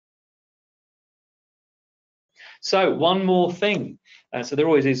So one more thing. So there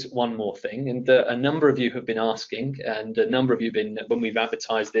always is one more thing, and a number of you have been asking, and a number of you have been, when we've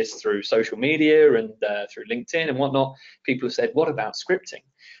advertised this through social media and through LinkedIn and whatnot, people have said, what about scripting?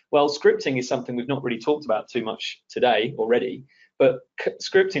 Well, scripting is something we've not really talked about too much today already, but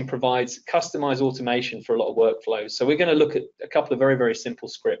scripting provides customized automation for a lot of workflows. So we're going to look at a couple of very, very simple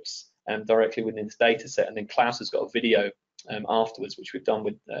scripts directly within this data set, and then Klaus has got a video afterwards, which we've done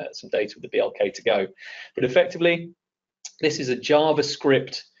with some data with the BLK to go. But effectively, this is a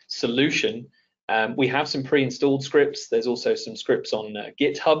JavaScript solution. We have some pre-installed scripts. There's also some scripts on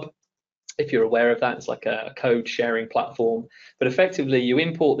GitHub. If you're aware of that, it's like a code sharing platform. But effectively, you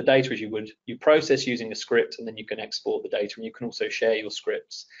import the data as you would. You process using a script, and then you can export the data, and you can also share your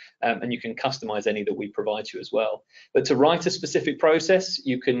scripts, and you can customize any that we provide you as well. But to write a specific process,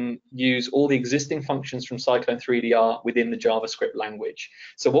 you can use all the existing functions from Cyclone 3DR within the JavaScript language.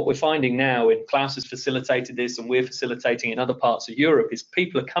 So what we're finding now, and Klaus has facilitated this, and we're facilitating in other parts of Europe, is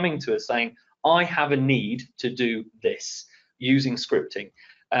people are coming to us saying, I have a need to do this using scripting.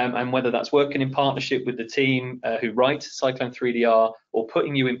 And whether that's working in partnership with the team who write Cyclone 3DR or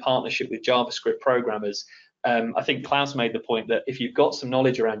putting you in partnership with JavaScript programmers, I think Klaus made the point that if you've got some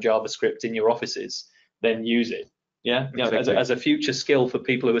knowledge around JavaScript in your offices, then use it. Yeah, exactly. You know, as a future skill for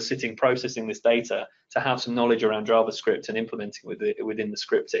people who are sitting processing this data, to have some knowledge around JavaScript and implementing within the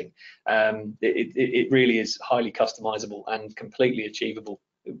scripting. It really is highly customizable and completely achievable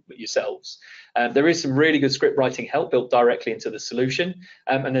yourselves. There is some really good script writing help built directly into the solution,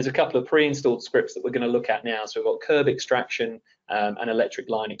 and there's a couple of pre-installed scripts that we're going to look at now. So we've got curb extraction and electric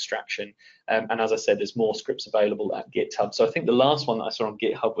line extraction, and as I said, there's more scripts available at GitHub. So I think the last one that I saw on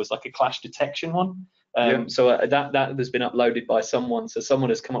GitHub was like a clash detection one. So that has been uploaded by someone. So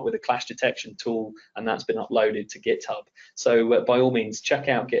someone has come up with a clash detection tool, and that's been uploaded to GitHub. So by all means, check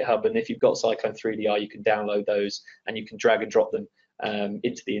out GitHub, and if you've got Cyclone 3DR, you can download those and you can drag and drop them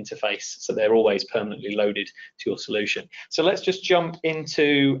into the interface, so they're always permanently loaded to your solution. So let's just jump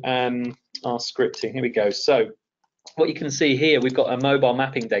into our scripting. Here we go. So what you can see here, we've got a mobile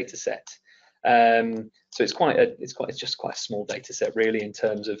mapping data set. So it's just quite a small data set really in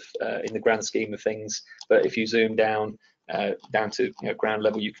terms of in the grand scheme of things. But if you zoom down to ground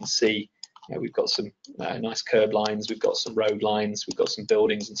level, you can see we've got some nice curb lines, we've got some road lines, we've got some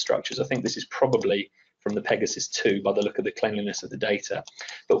buildings and structures. I think this is probably from the Pegasus 2 by the look of the cleanliness of the data.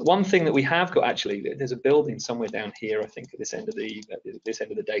 But one thing that we have got, actually, there's a building somewhere down here, I think, at this end of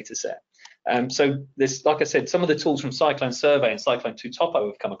the data set. So this, like I said, some of the tools from Cyclone Survey and Cyclone 2 Topo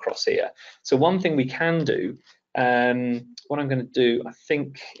have come across here. So one thing we can do, what I'm going to do, I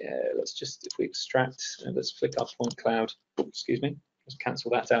think, let's just, if we extract, let's flick our point cloud. Oops, excuse me, let's cancel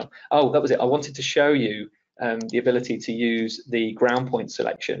that out. Oh, that was it. I wanted to show you the ability to use the ground point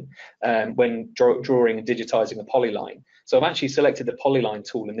selection when drawing and digitizing a polyline. So I've actually selected the polyline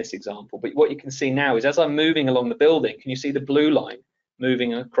tool in this example, but what you can see now is as I'm moving along the building, can you see the blue line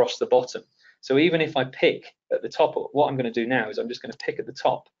moving across the bottom? So even if I pick at the top, what I'm going to do now is I'm just going to pick at the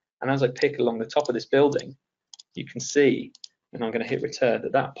top, and as I pick along the top of this building, you can see, and I'm going to hit return,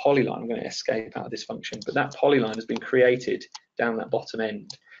 that polyline, I'm going to escape out of this function, but that polyline has been created down that bottom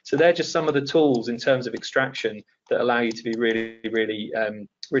end. So they're just some of the tools in terms of extraction that allow you to be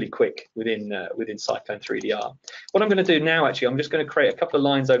really quick within Cyclone 3DR. What I'm going to do now, actually, I'm just going to create a couple of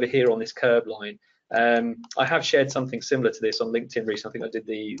lines over here on this curb line. I have shared something similar to this on LinkedIn recently. I think I did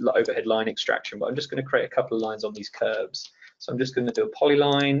the overhead line extraction, but I'm just going to create a couple of lines on these curbs. So I'm just going to do a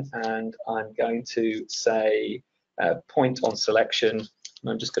polyline, and I'm going to say point on selection, and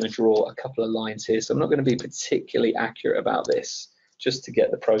I'm just going to draw a couple of lines here. So I'm not going to be particularly accurate about this, just to get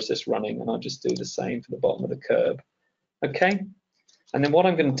the process running, and I'll just do the same for the bottom of the curb. Okay, and then what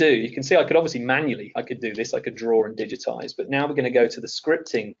I'm going to do, you can see I could obviously manually, I could do this, I could draw and digitize, but now we're going to go to the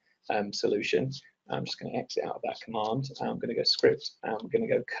scripting solution. I'm just going to exit out of that command. I'm going to go script, and I'm going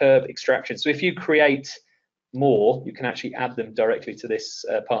to go curb extraction. So if you create more, you can actually add them directly to this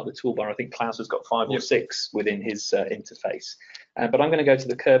part of the toolbar. I think Klaus has got 5 or 6 within his interface. But I'm going to go to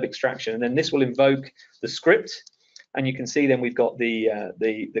the curb extraction, and then this will invoke the script. And you can see then we've got the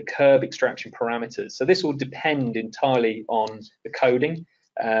curb extraction parameters. So this will depend entirely on the coding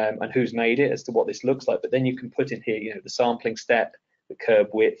and who's made it as to what this looks like. But then you can put in here, the sampling step, the curb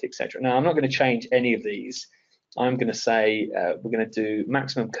width, etc. Now I'm not going to change any of these. I'm going to say we're going to do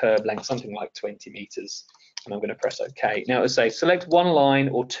maximum curb length, something like 20 meters, and I'm going to press OK. Now it'll say select 1 line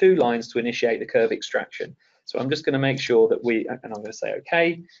or 2 lines to initiate the curb extraction. So I'm just going to make sure that and I'm going to say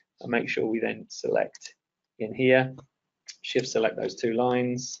OK, and make sure we then select in here, shift select those 2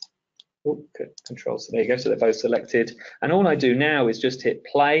 lines. Oh, control, so there you go, so they're both selected. And all I do now is just hit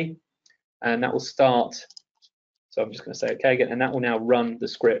play, and that will start So I'm just going to say OK again, and that will now run the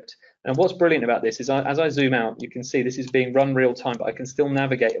script. And what's brilliant about this is as I zoom out, you can see this is being run real time, but I can still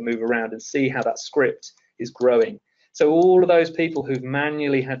navigate and move around and see how that script is growing. So all of those people who've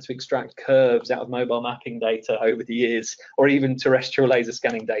manually had to extract curves out of mobile mapping data over the years, or even terrestrial laser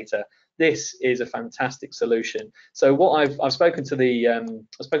scanning data, this is a fantastic solution. So what I've spoken to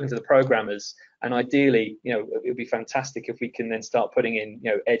the programmers, and ideally, you know, it would be fantastic if we can then start putting in,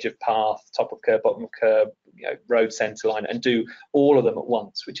 you know, edge of path, top of curve, bottom of curve, you know, road center line, and do all of them at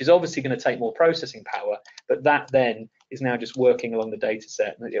once, which is obviously going to take more processing power, but that then is now just working along the data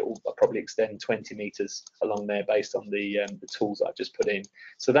set, and it will probably extend 20 meters along there based on the tools I've just put in.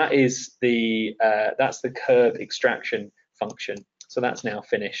 So that is that's the curve extraction function. So that's now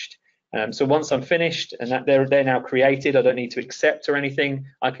finished. So once I'm finished and that they're now created, I don't need to accept or anything.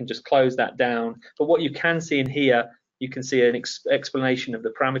 I can just close that down. But what you can see in here, you can see an explanation of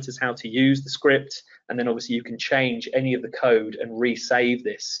the parameters, how to use the script, and then obviously you can change any of the code and resave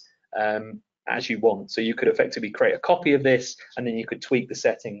this as you want. So you could effectively create a copy of this, and then you could tweak the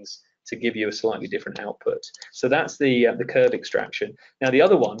settings to give you a slightly different output. So that's the curve extraction. Now the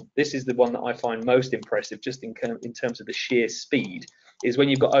other one, this is the one that I find most impressive, just in terms of the sheer speed, is when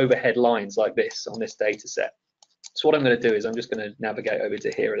you've got overhead lines like this on this data set. So what I'm going to do is I'm just going to navigate over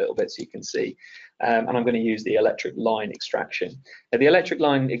to here a little bit so you can see, and I'm going to use the electric line extraction. Now the electric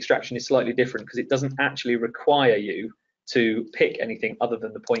line extraction is slightly different because it doesn't actually require you to pick anything other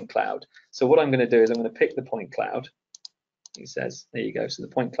than the point cloud. So what I'm going to do is I'm going to pick the point cloud. He says, there you go. So the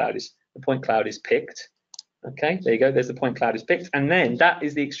point cloud is picked. Okay, there you go. There's the point cloud is picked, and then that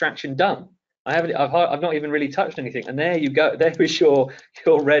is the extraction done. I've not even really touched anything, and there you go. There is your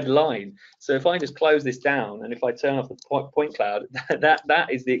red line. So if I just close this down, and if I turn off the point cloud, that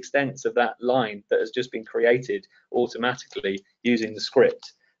is the extent of that line that has just been created automatically using the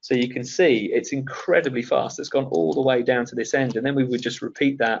script. So you can see it's incredibly fast. It's gone all the way down to this end, and then we would just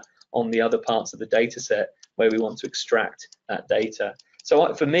repeat that on the other parts of the data set where we want to extract that data.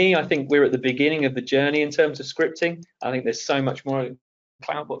 So for me, I think we're at the beginning of the journey in terms of scripting. I think there's so much more.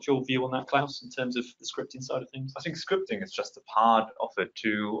 Cloud, what's your view on that, Klaus, in terms of the scripting side of things? I think scripting is just a part of it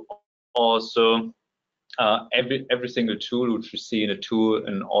too. Also, every single tool which we see in a tool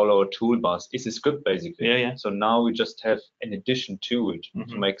in all our toolbars is a script basically. Yeah. So now we just have an addition to it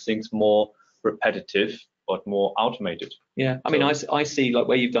to make things more repetitive but more automated. Yeah, I mean, I see like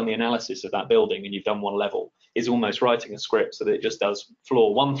where you've done the analysis of that building and you've done one level is almost writing a script so that it just does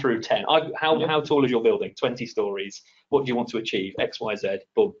floor 1 through 10. How tall is your building? 20 stories. What do you want to achieve? X, Y, Z.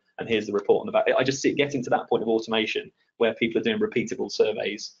 Boom. And here's the report on the back. I just see it getting to that point of automation where people are doing repeatable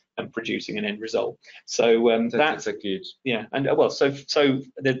surveys and producing an end result. So that's exactly it. Yeah, and well, so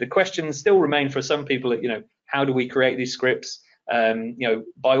the questions still remain for some people. You know, how do we create these scripts? You know,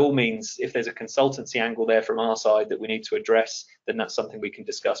 by all means, if there's a consultancy angle there from our side that we need to address, then that's something we can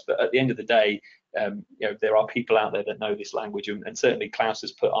discuss. But at the end of the day, you know, there are people out there that know this language, and certainly Klaus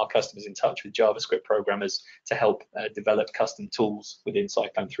has put our customers in touch with JavaScript programmers to help develop custom tools within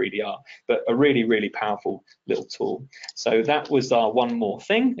Cyclone 3DR. But a really, really powerful little tool. So that was our one more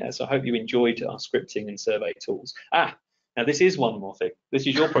thing. So I hope you enjoyed our scripting and survey tools. Now this is one more thing. This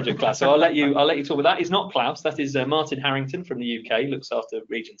is your project, Klaus. So I'll let you talk about that. It's not Klaus. That is Martin Harrington from the UK. Looks after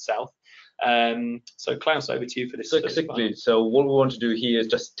Region South. So Klaus, over to you for this. Exactly. So what we want to do here is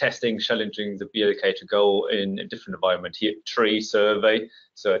just testing, challenging the BLK to go in a different environment here. Tree survey.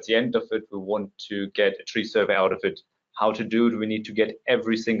 So at the end of it, we want to get a tree survey out of it. How to do it? We need to get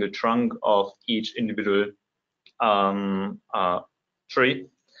every single trunk of each individual tree,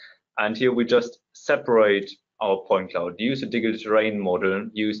 and here we just separate our point cloud, use a digital terrain model,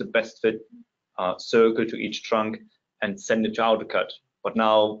 use the best fit circle to each trunk, and send it to AutoCAD. But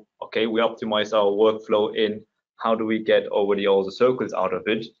now, okay, we optimize our workflow in how do we get already all the circles out of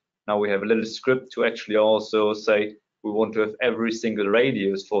it. Now we have a little script to actually also say we want to have every single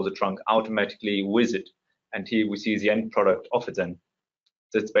radius for the trunk automatically with it. And here we see the end product of it then.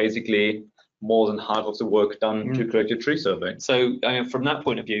 So it's basically more than half of the work done to create a tree survey. So from that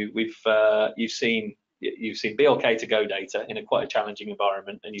point of view, you've seen BLK to go data in quite a challenging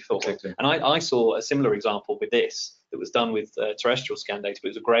environment, and you thought, exactly. And I saw a similar example with this that was done with terrestrial scan data, but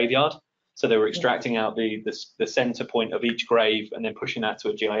it was a graveyard. So they were extracting out the center point of each grave and then pushing that to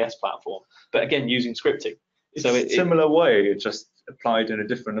a GIS platform. But again, using scripting. It's a similar way, it just applied in a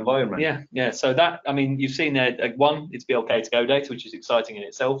different environment. Yeah. So that, I mean, you've seen there, one, it's BLK to go data, which is exciting in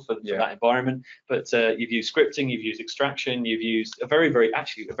itself for that environment. But you've used scripting, you've used extraction, you've used a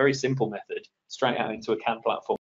very simple method straight out into a CAD platform.